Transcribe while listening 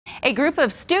A group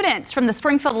of students from the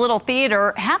Springfield Little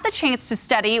Theater had the chance to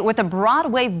study with a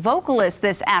Broadway vocalist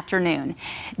this afternoon.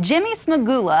 Jimmy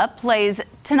Smagula plays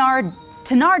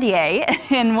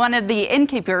Thénardier in one of the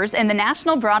innkeepers in the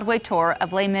national Broadway tour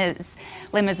of Les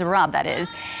Miserables, that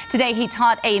is. Today he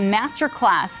taught a master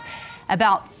class.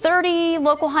 About 30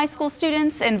 local high school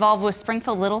students involved with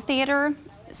Springfield Little Theater.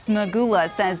 Smagula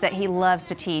says that he loves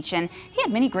to teach, and he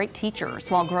had many great teachers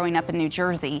while growing up in New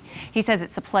Jersey. He says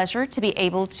it's a pleasure to be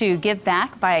able to give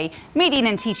back by meeting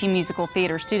and teaching musical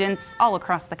theater students all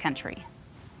across the country.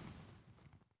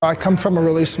 I come from a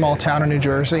really small town in New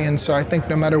Jersey, and so I think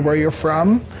no matter where you're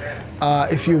from,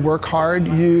 if you work hard,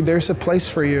 there's a place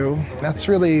for you. That's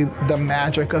really the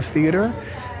magic of theater,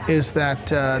 is that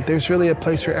there's really a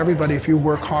place for everybody. If you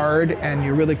work hard and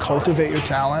you really cultivate your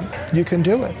talent, you can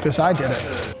do it, because I did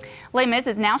it. Les Mis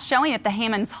is now showing at the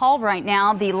Hammonds Hall right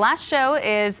now. The last show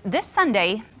is this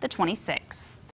Sunday, the 26th.